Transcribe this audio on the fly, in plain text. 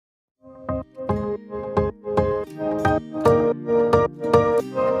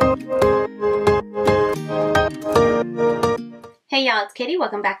y'all, it's Katie.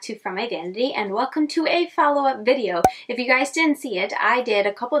 Welcome back to From Identity and welcome to a follow-up video. If you guys didn't see it, I did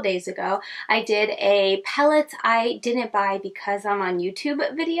a couple days ago. I did a palette I didn't buy because I'm on YouTube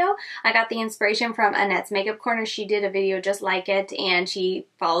video. I got the inspiration from Annette's Makeup Corner. She did a video just like it and she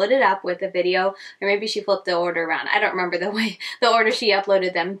followed it up with a video, or maybe she flipped the order around. I don't remember the order she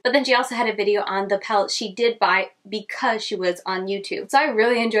uploaded them. But then she also had a video on the palette she did buy because she was on YouTube. So I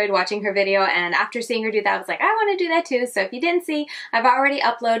really enjoyed watching her video, and after seeing her do that, I was like, I want to do that too. So if you didn't see, I've already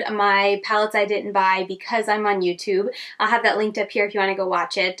uploaded my palettes I didn't buy because I'm on YouTube. I'll have that linked up here if you want to go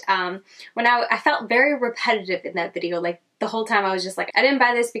watch it. When I felt very repetitive in that video, like the whole time I was just like, I didn't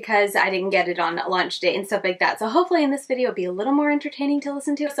buy this because I didn't get it on launch day and stuff like that. So hopefully in this video it'll be a little more entertaining to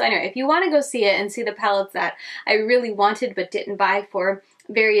listen to. So anyway, if you want to go see it and see the palettes that I really wanted but didn't buy for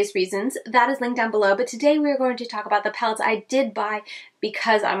various reasons, that is linked down below. But today we're going to talk about the palettes I did buy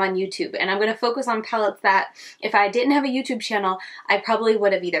because I'm on YouTube, and I'm going to focus on palettes that if I didn't have a YouTube channel, I probably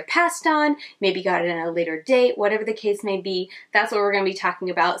would have either passed on, maybe got it at a later date, whatever the case may be. That's what we're going to be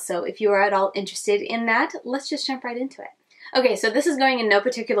talking about. So if you are at all interested in that, let's just jump right into it. Okay, so this is going in no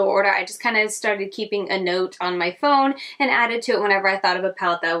particular order. I just kind of started keeping a note on my phone and added to it whenever I thought of a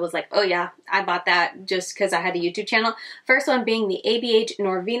palette that I was like, oh yeah, I bought that just because I had a YouTube channel. First one being the ABH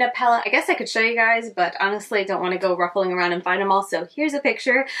Norvina Palette. I guess I could show you guys, but honestly I don't want to go ruffling around and find them all. So here's a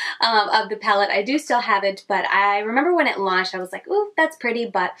picture of the palette. I do still have it, but I remember when it launched, I was like, ooh, that's pretty,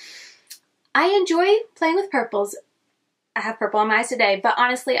 but I enjoy playing with purples. I have purple on my eyes today, but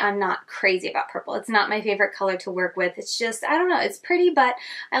honestly, I'm not crazy about purple. It's not my favorite color to work with. It's just, I don't know, it's pretty, but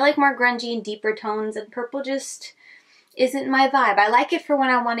I like more grungy and deeper tones, and purple just isn't my vibe. I like it for when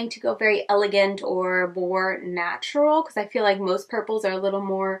I'm wanting to go very elegant or more natural, because I feel like most purples are a little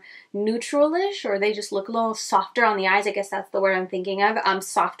more neutral-ish, or they just look a little softer on the eyes. I guess that's the word I'm thinking of.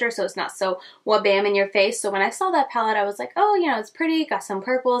 Softer, so it's not so wha-bam in your face. So when I saw that palette, I was like, oh, you know, it's pretty. Got some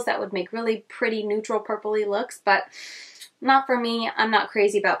purples that would make really pretty neutral purpley looks, but not for me. I'm not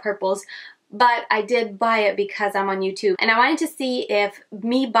crazy about purples, but I did buy it because I'm on YouTube. And I wanted to see if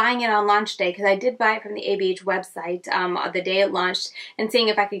me buying it on launch day, because I did buy it from the ABH website the day it launched, and seeing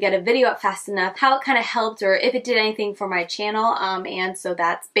if I could get a video up fast enough, how it kind of helped or if it did anything for my channel. And so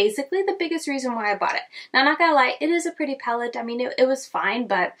that's basically the biggest reason why I bought it. Now, I'm not gonna lie, it is a pretty palette. I mean, it was fine,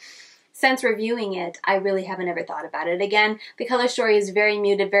 but since reviewing it, I really haven't ever thought about it again. The color story is very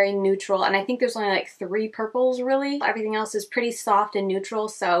muted, very neutral, and I think there's only like 3 purples really. Everything else is pretty soft and neutral.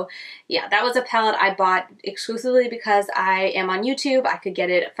 So yeah, that was a palette I bought exclusively because I am on YouTube. I could get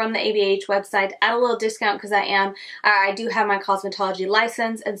it from the ABH website at a little discount because I do have my cosmetology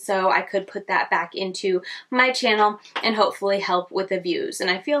license, and so I could put that back into my channel and hopefully help with the views. And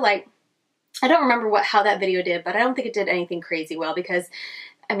I feel like, I don't remember how that video did, but I don't think it did anything crazy well, because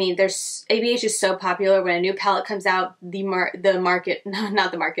I mean, ABH is so popular. When a new palette comes out, YouTube,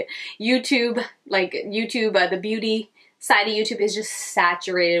 like YouTube, the beauty side of YouTube is just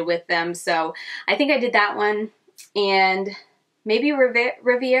saturated with them. So I think I did that one, and maybe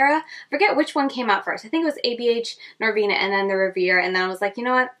Riviera. I forget which one came out first. I think it was ABH Norvina and then the Riviera, and then I was like, you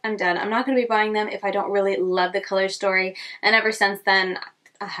know what, I'm done. I'm not going to be buying them if I don't really love the color story. And ever since then,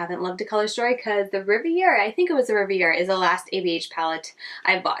 I haven't loved a color story, because the Riviera, I think it was the Riviera, is the last ABH palette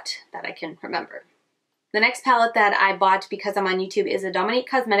I bought that I can remember. The next palette that I bought because I'm on YouTube is a Dominique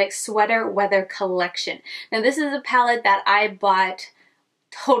Cosmetics Sweater Weather Collection. Now this is a palette that I bought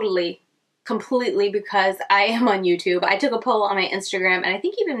completely because I am on YouTube. I took a poll on my Instagram, and I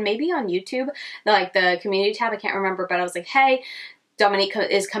think even maybe on YouTube, like the community tab, I can't remember, but I was like, hey, Dominique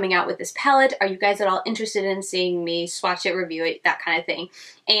is coming out with this palette. Are you guys at all interested in seeing me swatch it, review it, that kind of thing?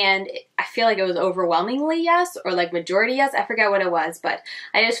 And I feel like it was overwhelmingly yes, or like majority yes. I forget what it was, but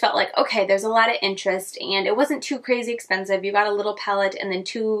I just felt like, okay, there's a lot of interest, and it wasn't too crazy expensive. You got a little palette and then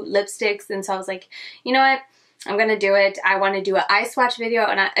 2 lipsticks, and so I was like, you know what? I'm gonna do it. I want to do an eye swatch video,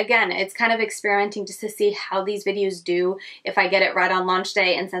 and again, it's kind of experimenting just to see how these videos do if I get it right on launch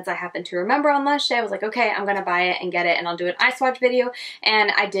day. And since I happen to remember on launch day, I was like, okay, I'm gonna buy it and get it, and I'll do an eye swatch video.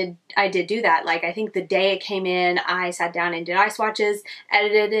 And I did do that. Like, I think the day it came in, I sat down and did eye swatches,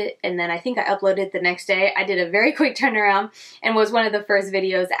 edited it, and then I think I uploaded it the next day. I did a very quick turnaround and was one of the first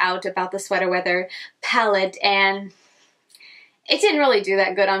videos out about the Sweater Weather palette, and it didn't really do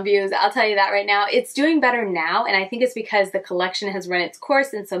that good on views, I'll tell you that right now. It's doing better now, and I think it's because the collection has run its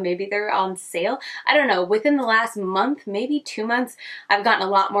course, and so maybe they're on sale. I don't know, within the last month, maybe 2 months, I've gotten a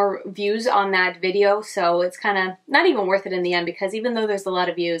lot more views on that video, so it's kind of not even worth it in the end, because even though there's a lot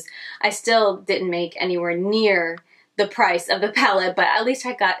of views, I still didn't make anywhere near the price of the palette, but at least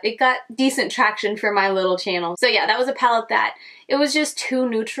it got decent traction for my little channel. So yeah, that was a palette that it was just too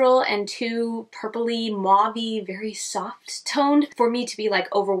neutral and too purpley, mauvey, very soft toned for me to be like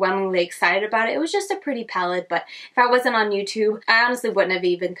overwhelmingly excited about it. It was just a pretty palette, but if I wasn't on YouTube, I honestly wouldn't have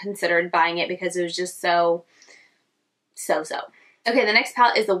even considered buying it because it was just so. Okay, the next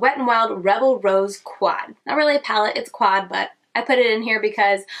palette is the Wet n Wild Rebel Rose Quad. Not really a palette, it's a quad, but I put it in here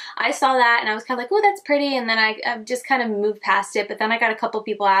because I saw that and I was kind of like, oh, that's pretty, and then I just kind of moved past it, but then I got a couple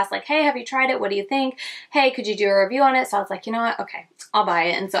people ask like, hey, have you tried it? What do you think? Hey, could you do a review on it? So I was like, you know what? Okay, I'll buy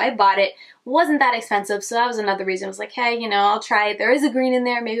it. And so I bought it. Wasn't that expensive, so that was another reason. I was like, hey, you know, I'll try it. There is a green in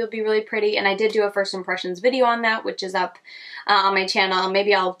there. Maybe it'll be really pretty, and I did do a first impressions video on that, which is up on my channel.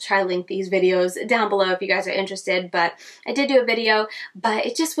 Maybe I'll try to link these videos down below if you guys are interested, but I did do a video, but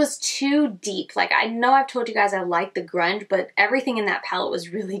it just was too deep. Like, I know I've told you guys I like the grunge, but everything in that palette was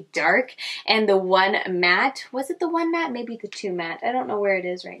really dark, and the one matte, was it the one matte? Maybe the two matte. I don't know where it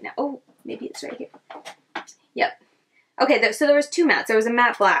is right now. Oh, maybe it's right here. Yep. Okay, so there was two mattes. There was a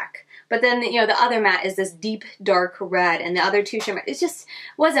matte black, but then, you know, the other matte is this deep dark red, and the other two shimmer. It just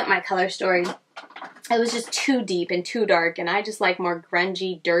wasn't my color story. It was just too deep and too dark, and I just like more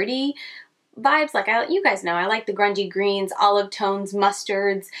grungy, dirty vibes. Like, you guys know, I like the grungy greens, olive tones,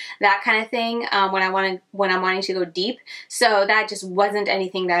 mustards, that kind of thing when I'm wanting to go deep. So that just wasn't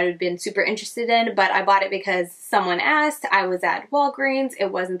anything that I would have been super interested in, but I bought it because someone asked. I was at Walgreens.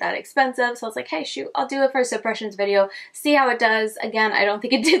 It wasn't that expensive, so I was like, hey, shoot, I'll do a first impressions video, see how it does. Again, I don't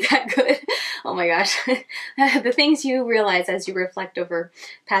think it did that good. Oh my gosh. The things you realize as you reflect over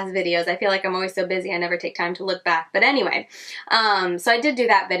past videos. I feel like I'm always so busy, I never take time to look back. But anyway, so I did do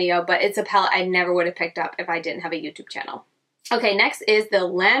that video, but it's a palette I never would have picked up if I didn't have a YouTube channel. Okay, next is the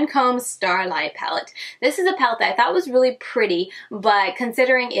Lancome Starlight palette. This is a palette that I thought was really pretty, but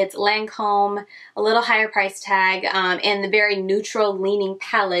considering it's Lancome, a little higher price tag, and the very neutral leaning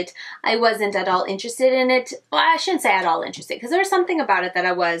palette, I wasn't at all interested in it. Well, I shouldn't say at all interested, because there was something about it that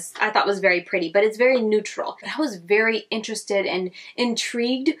I thought was very pretty, but it's very neutral. But I was very interested and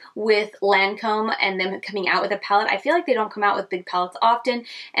intrigued with Lancome and them coming out with a palette. I feel like they don't come out with big palettes often,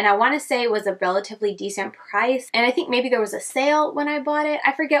 and I want to say it was a relatively decent price, and I think maybe there was a sale when I bought it.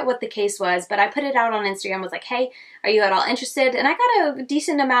 I forget what the case was, but I put it out on Instagram, was like, hey, are you at all interested? And I got a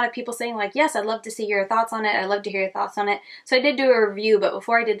decent amount of people saying like, yes, I'd love to see your thoughts on it. I'd love to hear your thoughts on it. So I did do a review, but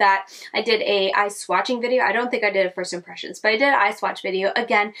before I did that, I did a eye swatching video. I don't think I did a first impressions, but I did an eye swatch video.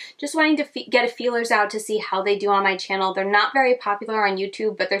 Again, just wanting to get a feelers out to see how they do on my channel. They're not very popular on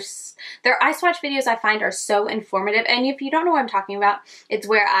YouTube, but their eye swatch videos I find are so informative. And if you don't know what I'm talking about, it's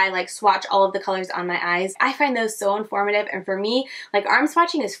where I like swatch all of the colors on my eyes. I find those so informative, and for me, like, arm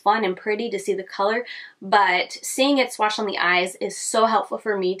swatching is fun and pretty to see the color, but seeing it swatched on the eyes is so helpful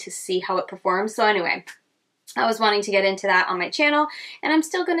for me to see how it performs. So anyway, I was wanting to get into that on my channel, and I'm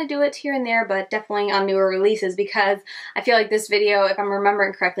still going to do it here and there, but definitely on newer releases, because I feel like this video, if I'm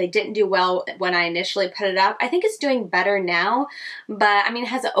remembering correctly, didn't do well when I initially put it up. I think it's doing better now, but I mean, it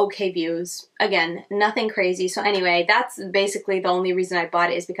has okay views. Again, nothing crazy. So anyway, that's basically the only reason I bought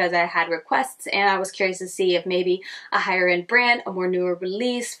it, is because I had requests and I was curious to see if maybe a higher end brand, a more newer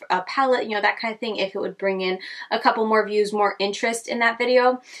release, a palette, you know, that kind of thing, if it would bring in a couple more views, more interest in that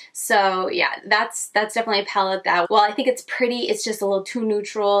video. So yeah, that's definitely a palette that, while I think it's pretty, it's just a little too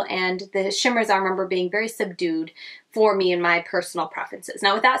neutral, and the shimmers I remember being very subdued for me and my personal preferences.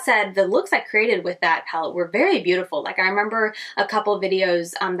 Now, with that said, the looks I created with that palette were very beautiful. Like, I remember a couple of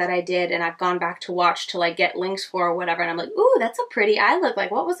videos that I did, and I've gone back to watch to like get links for or whatever, and I'm like, ooh, that's a pretty eye look.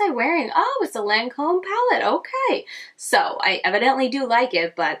 Like, what was I wearing? Oh, it's a Lancome palette. Okay. So I evidently do like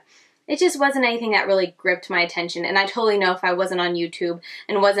it, but it just wasn't anything that really gripped my attention, and I totally know if I wasn't on YouTube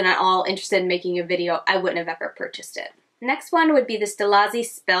and wasn't at all interested in making a video, I wouldn't have ever purchased it. Next one would be the Stilazzi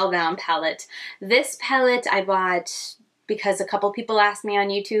Spellbound palette. This palette I bought because a couple people asked me on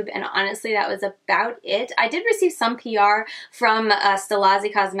YouTube, and honestly that was about it. I did receive some PR from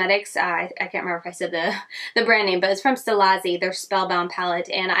Stilazzi Cosmetics. I can't remember if I said the brand name, but it's from Stilazzi, their Spellbound palette,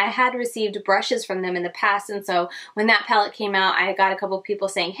 and I had received brushes from them in the past, and so when that palette came out, I got a couple people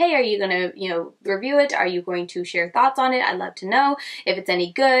saying, hey, are you gonna, you know, review it? Are you going to share thoughts on it? I'd love to know if it's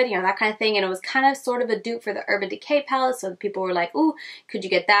any good, you know, that kind of thing. And it was kind of sort of a dupe for the Urban Decay palette, so people were like, ooh, could you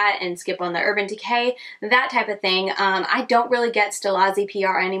get that and skip on the Urban Decay, that type of thing. I don't really get Stilazzi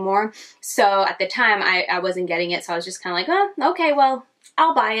PR anymore, so at the time I wasn't getting it, so I was just kind of like, oh, okay, well,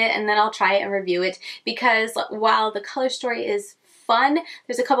 I'll buy it and then I'll try it and review it, because while the color story is fun,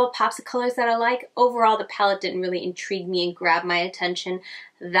 there's a couple of pops of colors that I like. Overall, the palette didn't really intrigue me and grab my attention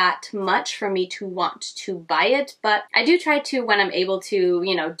that much for me to want to buy it, but I do try to, when I'm able to,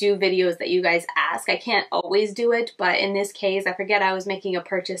 you know, do videos that you guys ask. I can't always do it, but in this case, I forget I was making a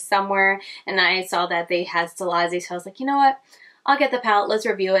purchase somewhere and I saw that they had Stilazzi, so I was like, you know what? I'll get the palette, let's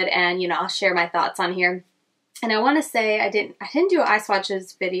review it, and, you know, I'll share my thoughts on here. And I want to say I didn't do an eye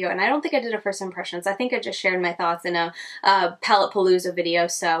swatches video, and I don't think I did a first impressions. I think I just shared my thoughts in a palette palooza video.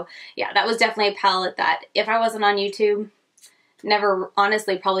 So yeah, that was definitely a palette that if I wasn't on YouTube,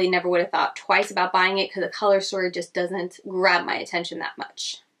 honestly, probably never would have thought twice about buying it, because the color story just doesn't grab my attention that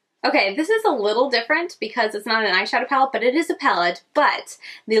much. Okay, this is a little different because it's not an eyeshadow palette, but it is a palette, but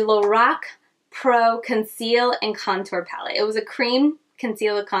the LORAC Pro Conceal and Contour Palette. It was a cream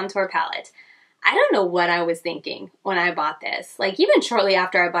conceal and contour palette. I don't know what I was thinking when I bought this. Like, even shortly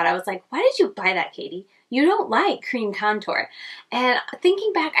after I bought it, I was like, why did you buy that, Katie? You don't like cream contour. And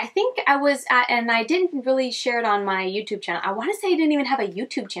thinking back, I think I was at, and I didn't really share it on my YouTube channel. I want to say I didn't even have a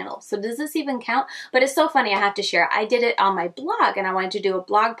YouTube channel. So does this even count? But it's so funny, I have to share. I did it on my blog, and I wanted to do a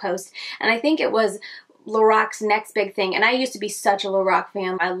blog post. And I think it was LORAC's next big thing, and I used to be such a LORAC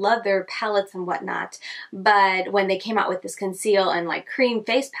fan. I love their palettes and whatnot, but when they came out with this conceal and like cream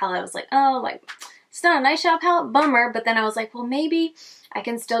face palette, I was like, oh, like, it's not a eyeshadow palette, bummer. But then I was like, well, maybe I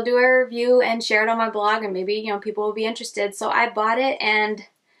can still do a review and share it on my blog, and maybe, you know, people will be interested. So I bought it, and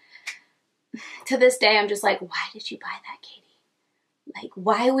to this day, I'm just like, why did you buy that, Katie? Like,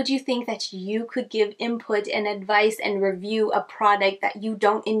 why would you think that you could give input and advice and review a product that you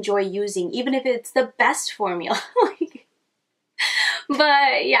don't enjoy using, even if it's the best formula? Like,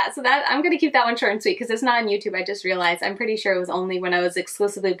 but yeah, so that I'm gonna keep that one short and sweet because it's not on YouTube. I just realized, I'm pretty sure it was only when I was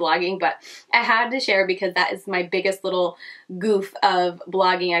exclusively blogging, but I had to share because that is my biggest little goof of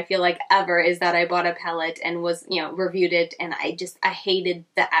blogging, I feel like, ever, is that I bought a palette and was, you know, reviewed it, and I hated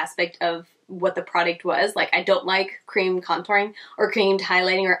the aspect of what the product was. Like, I don't like cream contouring or creamed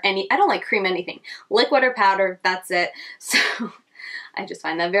highlighting or I don't like cream anything. Liquid or powder, that's it. So I just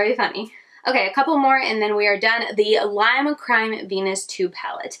find that very funny. Okay, a couple more and then we are done. The Lime Crime Venus 2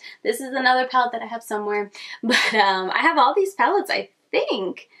 palette. This is another palette that I have somewhere, but I have all these palettes, I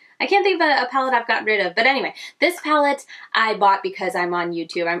think. I can't think of a palette I've gotten rid of. But anyway, this palette I bought because I'm on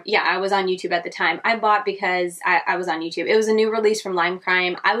YouTube. I was on YouTube at the time. I bought because I was on YouTube. It was a new release from Lime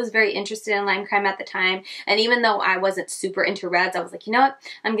Crime. I was very interested in Lime Crime at the time. And even though I wasn't super into reds, I was like, you know what?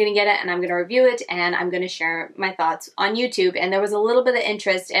 I'm going to get it and I'm going to review it and I'm going to share my thoughts on YouTube. And there was a little bit of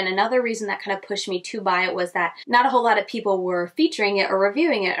interest. And another reason that kind of pushed me to buy it was that not a whole lot of people were featuring it or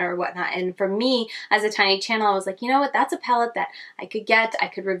reviewing it or whatnot. And for me, as a tiny channel, I was like, you know what? That's a palette that I could get, I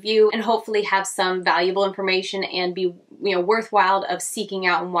could review, and hopefully have some valuable information and be, you know, worthwhile of seeking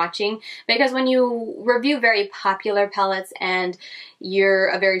out and watching. Because when you review very popular palettes and you're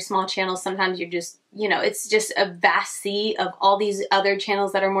a very small channel, sometimes you're just, you know, it's just a vast sea of all these other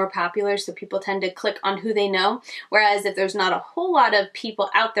channels that are more popular, so people tend to click on who they know. Whereas if there's not a whole lot of people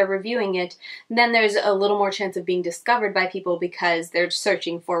out there reviewing it, then there's a little more chance of being discovered by people because they're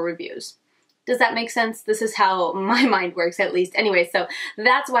searching for reviews. Does that make sense? This is how my mind works, at least. Anyway, so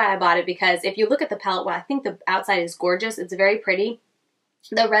that's why I bought it, because if you look at the palette, well, I think the outside is gorgeous. It's very pretty.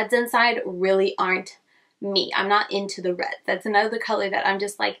 The reds inside really aren't me. I'm not into the reds. That's another color that I'm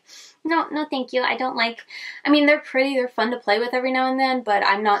just like, no, thank you. I don't like, I mean, they're pretty, they're fun to play with every now and then, but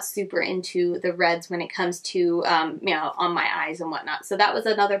I'm not super into the reds when it comes to, you know, on my eyes and whatnot. So that was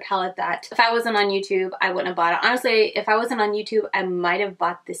another palette that if I wasn't on YouTube, I wouldn't have bought it. Honestly, if I wasn't on YouTube, I might have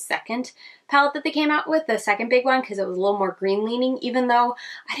bought the second palette that they came out with, the second big one, because it was a little more green leaning, even though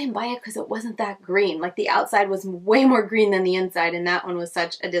I didn't buy it because it wasn't that green. Like, the outside was way more green than the inside, and that one was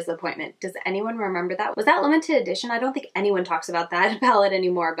such a disappointment. Does anyone remember that? Was that limited edition? I don't think anyone talks about that palette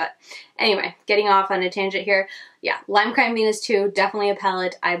anymore, but anyway, getting off on a tangent here. Yeah, Lime Crime Venus 2, definitely a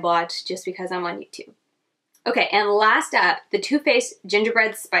palette I bought just because I'm on YouTube. Okay, and last up, the Too Faced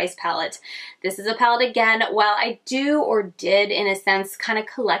Gingerbread Spice Palette. This is a palette again. While I do or did, in a sense, kind of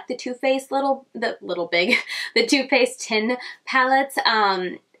collect the Too Faced the Too Faced tin palettes,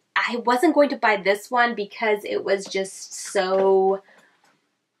 I wasn't going to buy this one because it was just so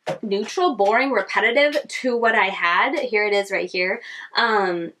neutral, boring, repetitive to what I had. Here it is right here.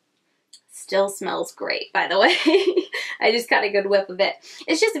 Still smells great, by the way. I just got a good whiff of it.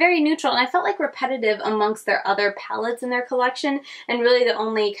 It's just very neutral, and I felt like repetitive amongst their other palettes in their collection, and really the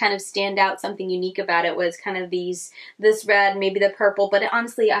only kind of standout, something unique about it was kind of this red, maybe the purple, but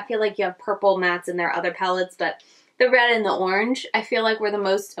honestly, I feel like you have purple mattes in their other palettes, but the red and the orange, I feel like were the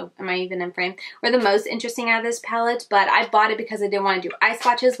most, oh, am I even in frame? Were the most interesting out of this palette, but I bought it because I didn't want to do eye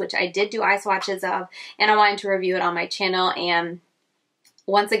swatches, which I did do eye swatches of, and I wanted to review it on my channel, and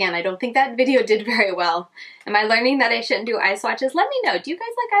once again, I don't think that video did very well. Am I learning that I shouldn't do eye swatches? Let me know. Do you guys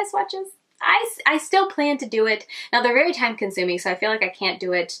like eye swatches? I still plan to do it. Now they're very time consuming, so I feel like I can't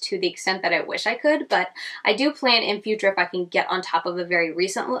do it to the extent that I wish I could, but I do plan in future, if I can get on top of a very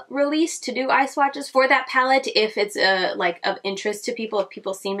recent release, to do eye swatches for that palette if it's like of interest to people, if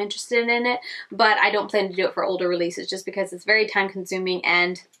people seem interested in it. But I don't plan to do it for older releases just because it's very time consuming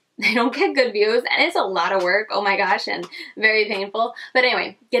and they don't get good views, and it's a lot of work, oh my gosh, and very painful. But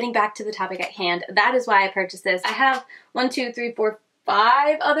anyway, getting back to the topic at hand, that is why I purchased this. I have 1, 2, 3, 4,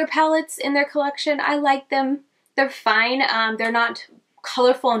 5 other palettes in their collection. I like them. They're fine. They're not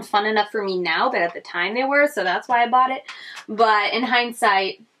colorful and fun enough for me now, but at the time they were, so that's why I bought it. But in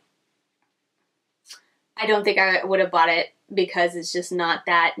hindsight, I don't think I would have bought it because it's just not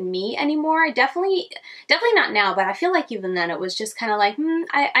that me anymore. Definitely not now, but I feel like even then it was just kind of like,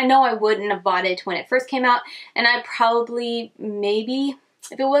 I know I wouldn't have bought it when it first came out, and I probably, maybe,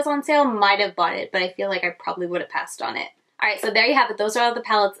 if it was on sale, might have bought it, but I feel like I probably would have passed on it. Alright, so there you have it. Those are all the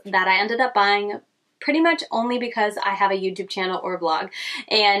palettes that I ended up buying, pretty much only because I have a YouTube channel or blog,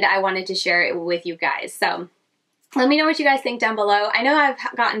 and I wanted to share it with you guys. So let me know what you guys think down below. I know I've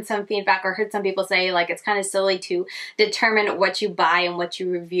gotten some feedback or heard some people say like it's kind of silly to determine what you buy and what you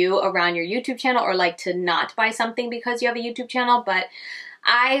review around your YouTube channel, or like to not buy something because you have a YouTube channel, but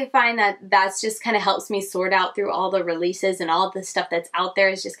I find that that's just kind of helps me sort out through all the releases and all the stuff that's out there,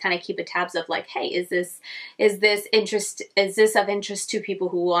 is just kind of keep a tabs of like, hey, is this of interest to people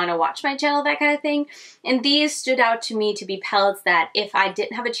who want to watch my channel, that kind of thing. And these stood out to me to be palettes that if I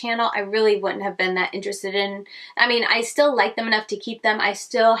didn't have a channel, I really wouldn't have been that interested in. I mean, I still like them enough to keep them. I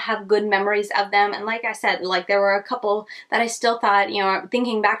still have good memories of them. And like I said, like there were a couple that I still thought, you know,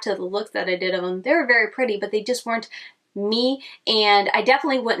 thinking back to the looks that I did of them, they were very pretty, but they just weren't me, and I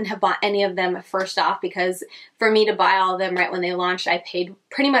definitely wouldn't have bought any of them first off, because for me to buy all of them right when they launched, I paid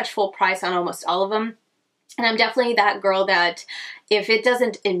pretty much full price on almost all of them. And I'm definitely that girl that if it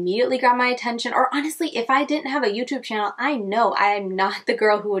doesn't immediately grab my attention, or honestly, if I didn't have a YouTube channel, I know I'm not the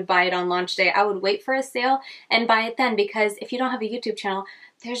girl who would buy it on launch day. I would wait for a sale and buy it then, because if you don't have a YouTube channel,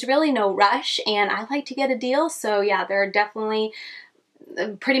 there's really no rush, and I like to get a deal. So yeah, there are definitely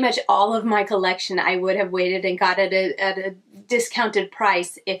pretty much all of my collection I would have waited and got at a discounted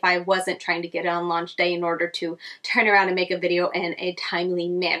price if I wasn't trying to get it on launch day in order to turn around and make a video in a timely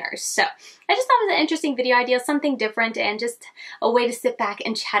manner. So I just thought it was an interesting video idea, something different, and just a way to sit back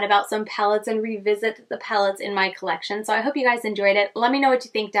and chat about some palettes and revisit the palettes in my collection. So I hope you guys enjoyed it. Let me know what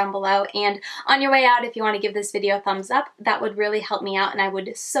you think down below, and on your way out, if you want to give this video a thumbs up, that would really help me out and I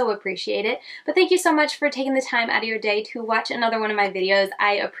would so appreciate it. But thank you so much for taking the time out of your day to watch another one of my videos.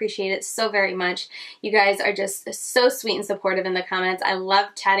 I appreciate it so very much. You guys are just so sweet and supportive in the comments. I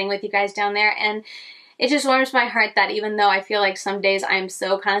love chatting with you guys down there, and it just warms my heart that even though I feel like some days I'm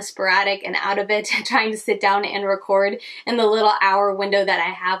so kind of sporadic and out of it trying to sit down and record in the little hour window that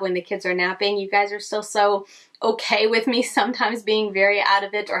I have when the kids are napping, you guys are still so okay with me sometimes being very out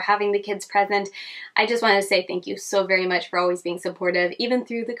of it or having the kids present. I just want to say thank you so very much for always being supportive, even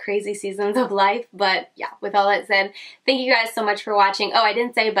through the crazy seasons of life. But yeah, with all that said, thank you guys so much for watching. Oh, I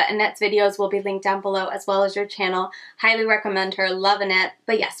didn't say, but Annette's videos will be linked down below, as well as your channel. Highly recommend her. Love Annette.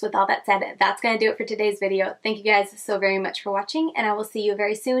 But yes, with all that said, that's going to do it for today's video. Thank you guys so very much for watching, and I will see you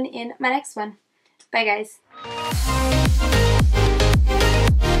very soon in my next one. Bye, guys.